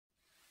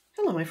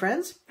Hello, my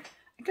friends.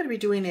 I'm going to be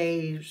doing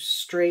a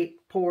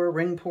straight pour,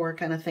 ring pour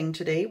kind of thing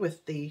today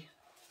with the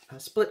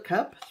split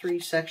cup,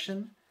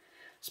 3-section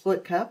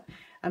split cup.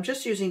 I'm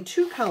just using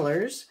 2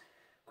 colors,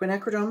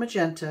 Quinacridone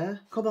Magenta,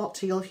 Cobalt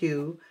Teal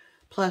hue,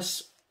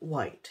 plus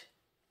white.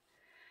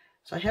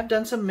 So I have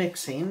done some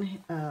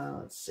mixing.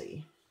 Let's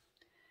see.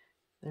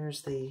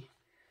 There's the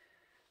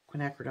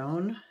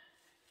Quinacridone.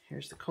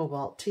 Here's the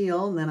Cobalt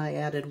Teal, and then I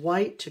added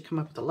white to come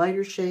up with a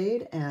lighter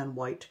shade and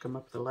white to come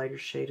up with a lighter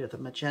shade of the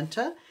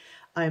Magenta.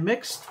 I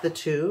mixed the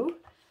two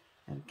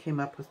and came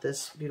up with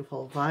this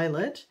beautiful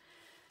violet.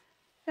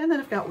 And then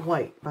I've got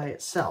white by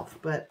itself,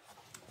 but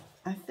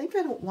I think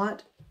I don't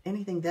want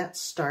anything that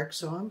stark,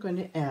 so I'm going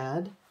to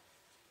add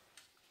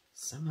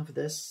some of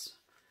this.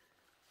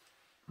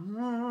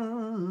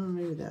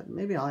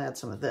 Maybe I'll add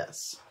some of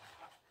this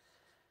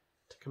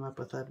to come up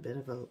with a bit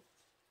of a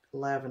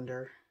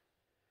lavender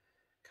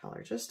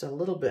color, just a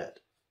little bit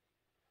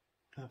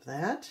of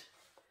that.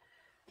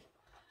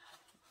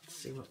 Let's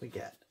see what we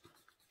get.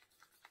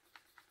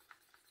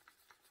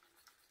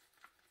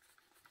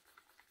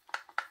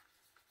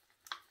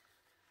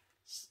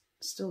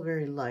 Still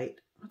very light.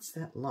 What's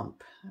that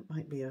lump? That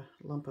might be a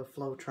lump of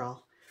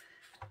Floetrol.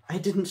 I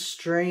didn't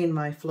strain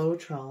my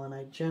Floetrol, and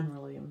I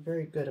generally am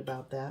very good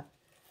about that.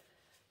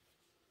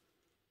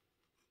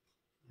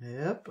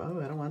 Yep.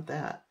 Oh, I don't want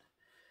that.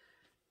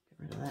 Get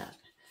rid of that.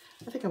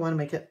 I think I want to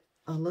make it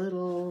a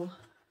little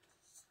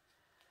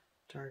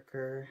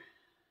darker.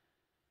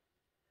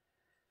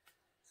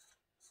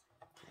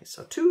 Okay,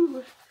 so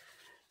 2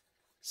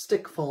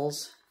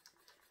 stickfuls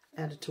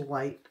added to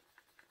white.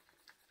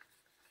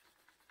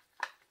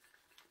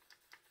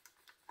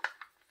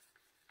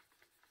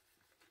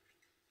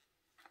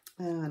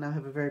 And I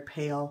have a very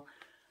pale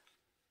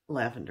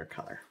lavender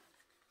color.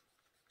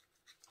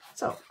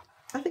 So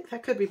I think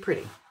that could be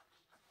pretty.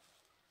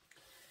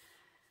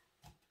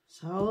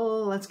 So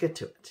let's get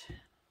to it.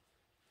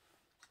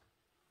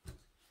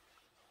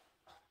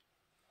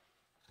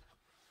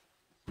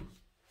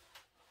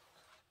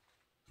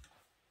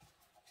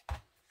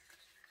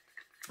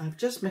 I've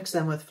just mixed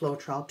them with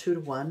Floetrol 2 to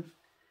 1,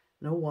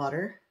 no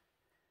water.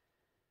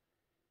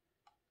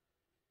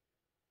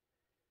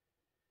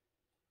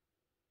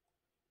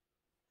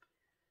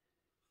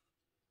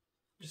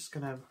 Just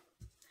gonna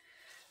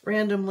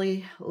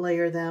randomly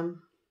layer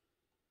them.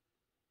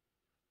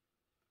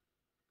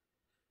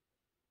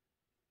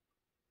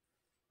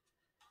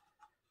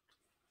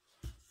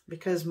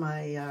 Because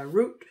my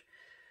root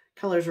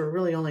colors were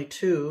really only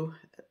 2,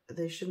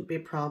 they shouldn't be a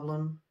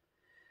problem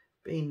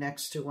being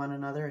next to one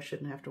another. I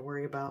shouldn't have to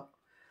worry about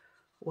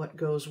what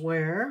goes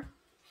where.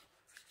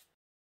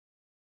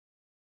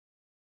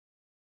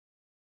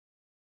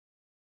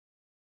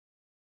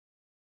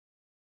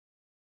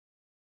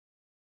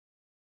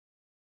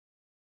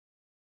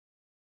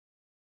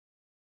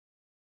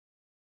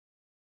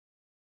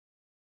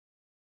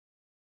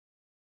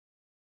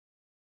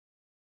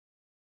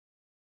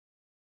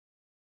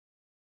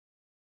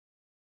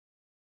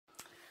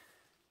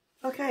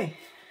 Okay,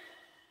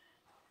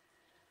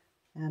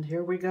 and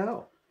here we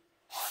go.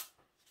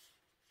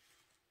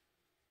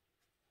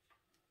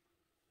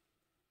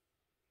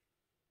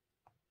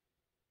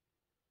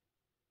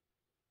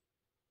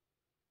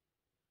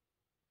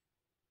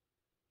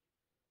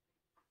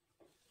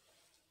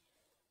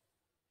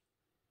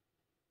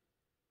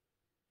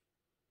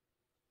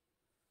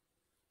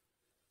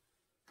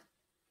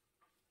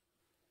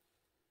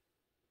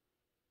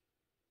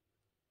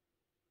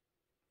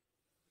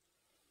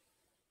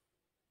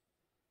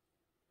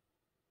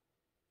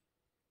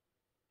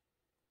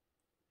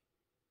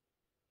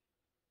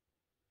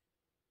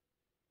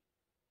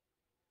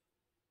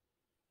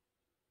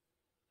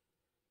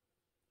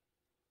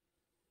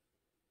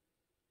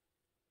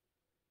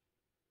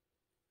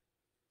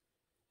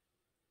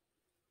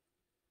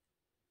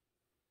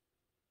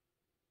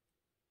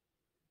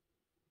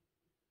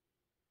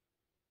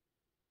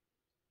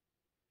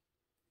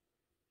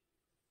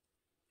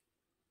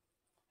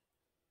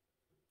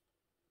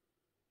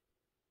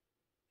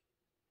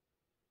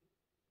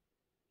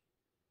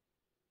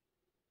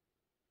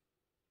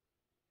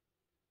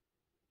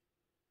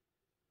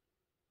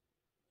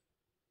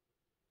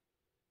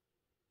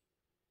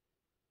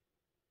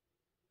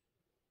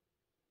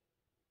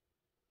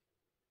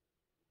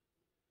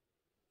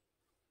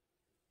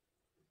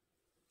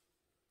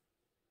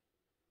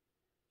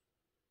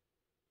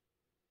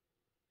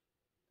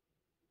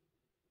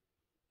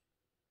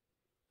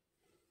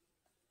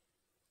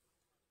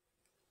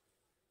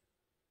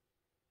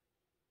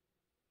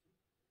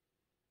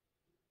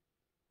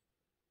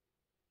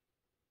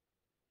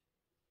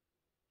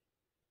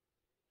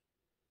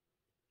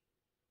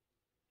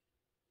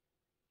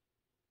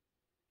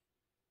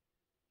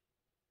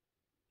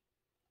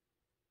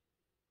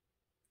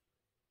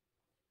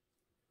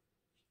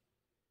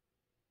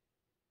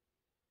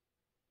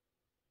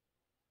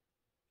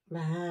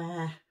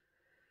 I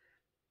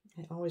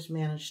always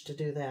manage to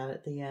do that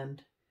at the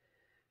end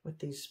with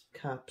these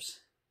cups.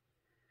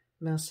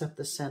 Mess up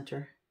the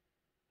center.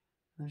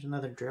 There's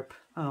another drip.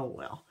 Oh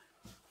well.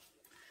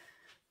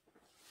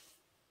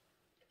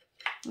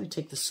 Let me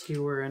take the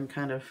skewer and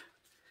kind of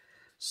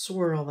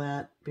swirl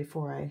that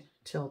before I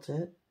tilt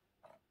it.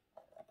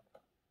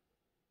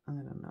 I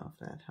don't know if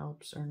that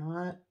helps or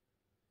not.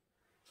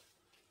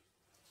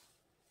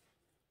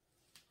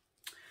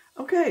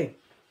 Okay.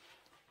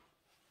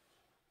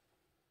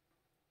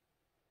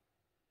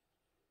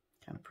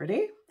 Kind of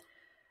pretty.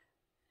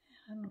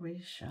 And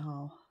we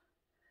shall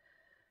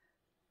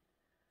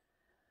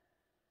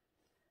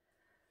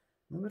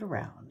move it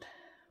around.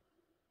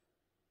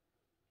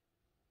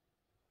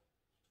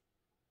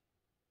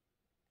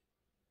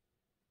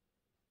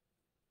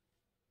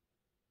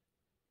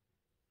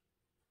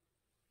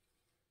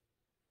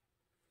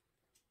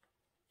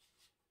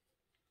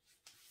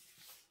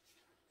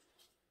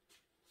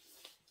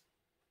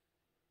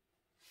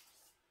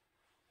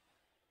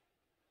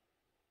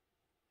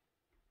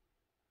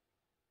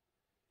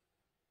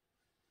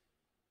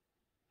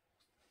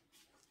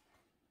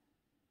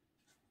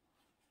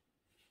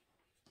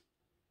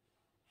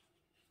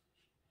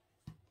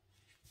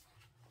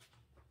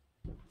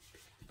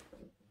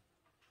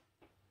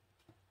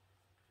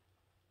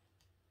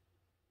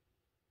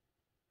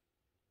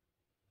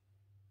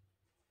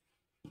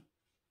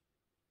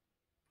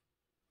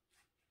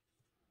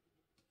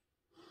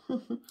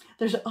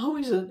 There's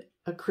always a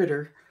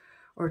critter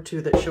or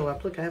two that show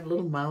up. Look, I have a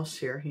little mouse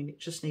here. He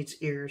just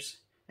needs ears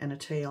and a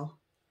tail.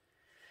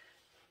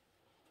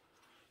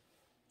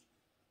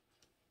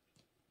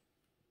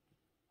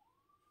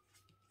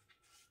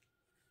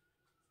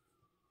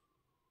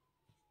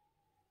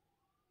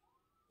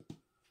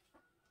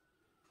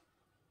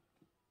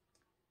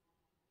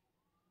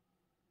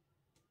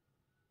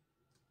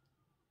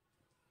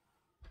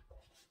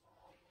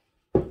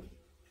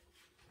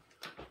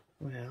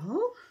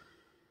 Well,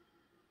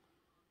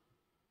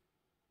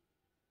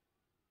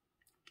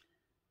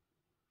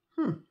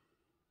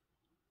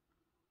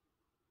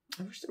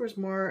 I wish there was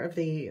more of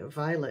the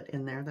violet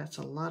in there. That's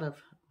a lot of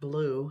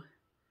blue.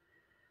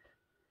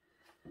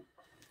 I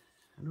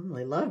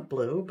normally love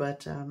blue,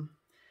 but I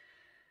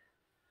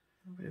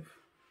would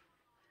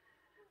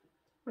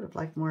have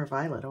liked more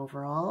violet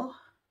overall.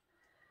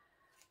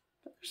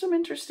 But there's some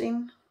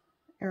interesting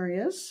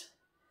areas.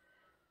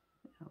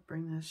 I'll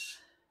bring this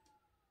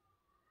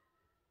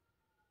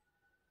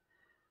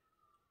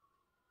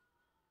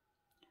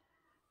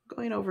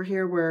going over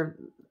here where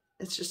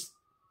it's just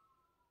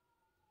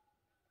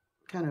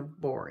kind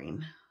of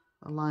boring.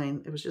 A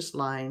line, it was just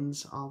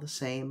lines all the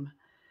same.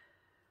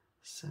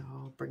 So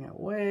I'll bring it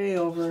way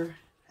over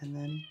and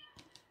then,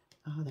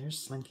 oh, there's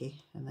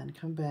Slinky, and then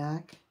come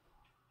back.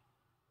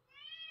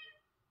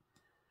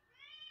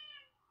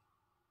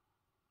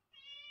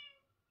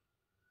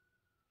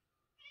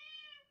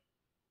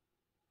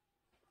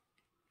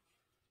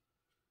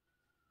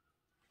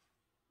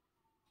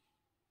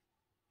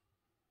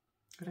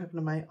 What happened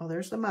to my, oh,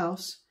 there's the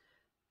mouse.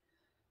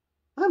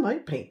 I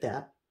might paint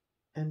that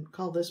and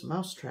call this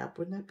Mousetrap.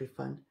 Wouldn't that be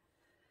fun?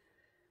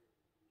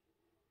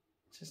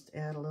 Just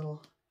add a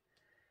little.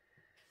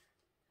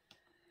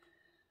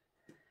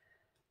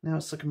 Now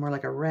it's looking more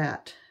like a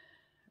rat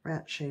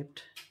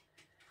shaped.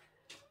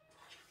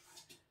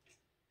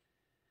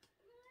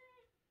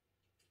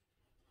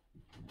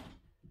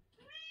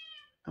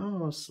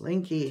 Oh,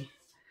 Slinky,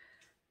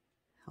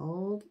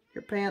 hold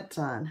your pants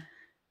on.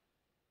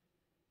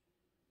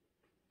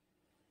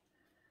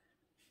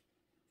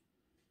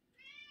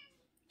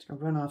 I'll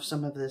run off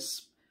some of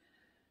this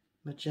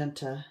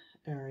magenta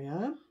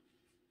area.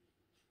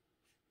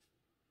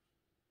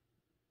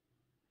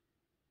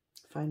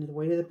 Find the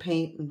weight of the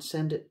paint and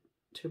send it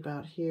to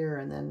about here,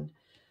 and then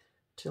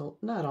tilt,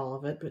 not all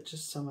of it, but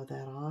just some of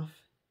that off.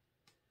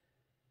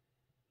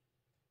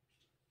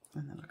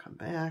 And then I'll come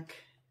back.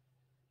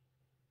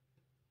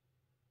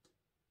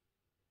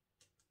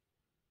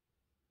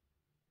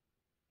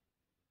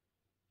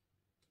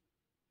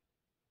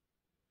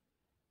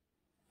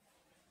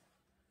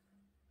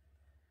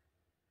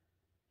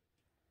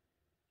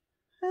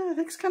 I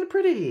think it's kind of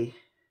pretty,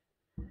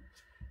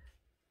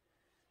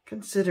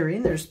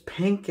 considering there's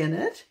pink in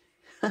it.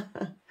 I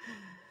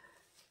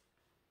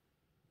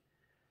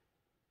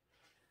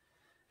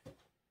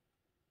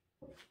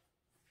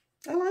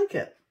like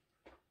it.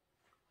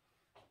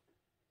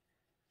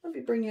 Let me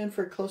bring you in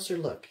for a closer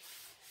look.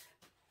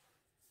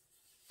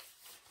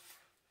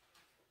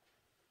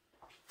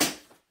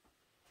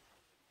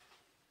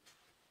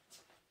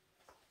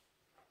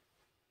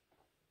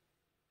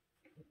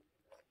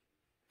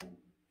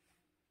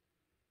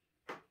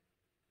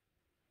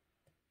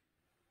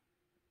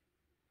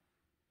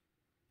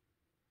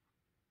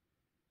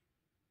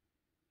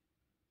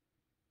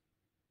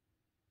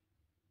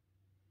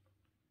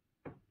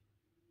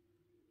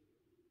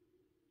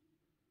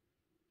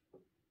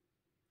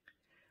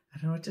 I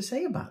don't know what to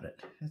say about it.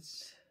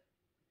 It's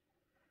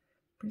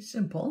pretty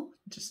simple,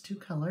 just two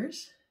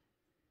colors.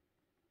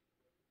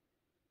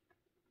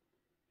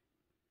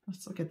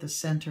 Let's look at the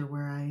center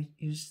where I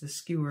used the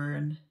skewer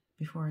and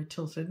before I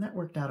tilted, and that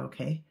worked out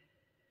okay.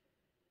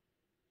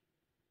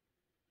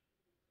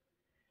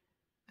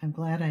 I'm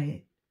glad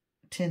I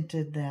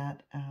tinted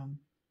that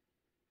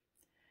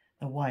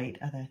the white.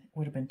 It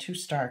would have been too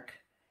stark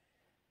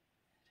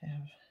to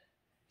have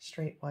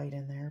straight white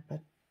in there,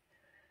 but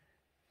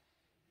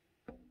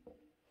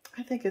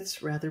I think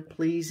it's rather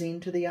pleasing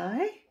to the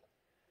eye.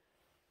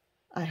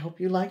 I hope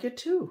you like it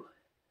too.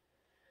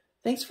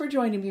 Thanks for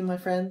joining me, my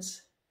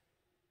friends.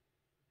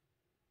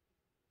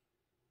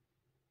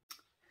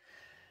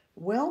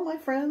 Well, my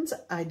friends,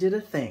 I did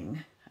a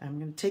thing. I'm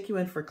going to take you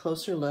in for a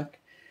closer look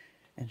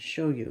and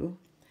show you.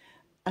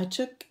 I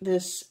took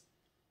this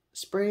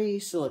spray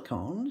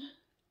silicone,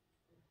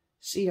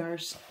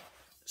 CRC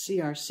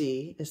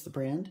is the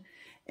brand,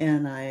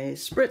 and I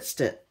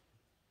spritzed it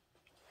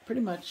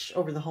pretty much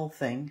over the whole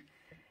thing,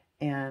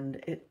 and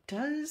it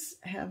does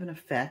have an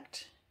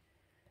effect.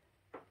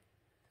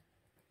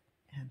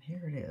 And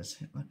here it is.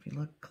 If you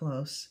look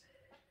close,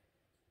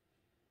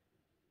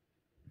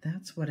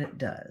 that's what it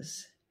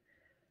does.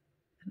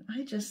 And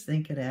I just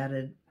think it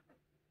added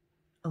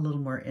a little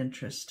more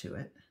interest to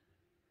it.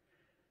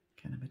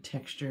 Kind of a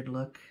textured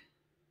look.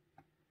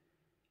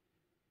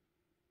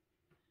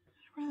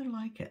 I rather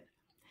like it.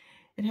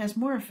 It has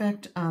more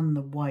effect on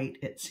the white,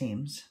 it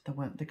seems,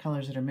 the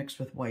colors that are mixed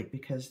with white,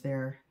 because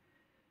they're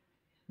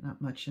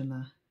not much in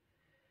the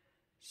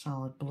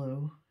solid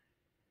blue.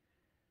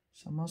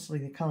 So mostly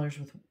the colors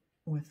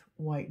with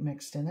white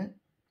mixed in it.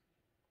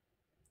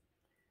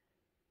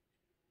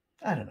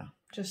 I don't know,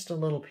 just a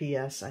little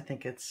PS. I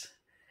think it's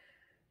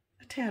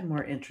a tad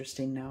more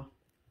interesting now.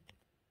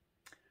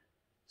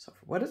 So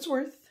for what it's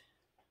worth,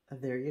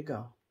 there you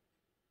go.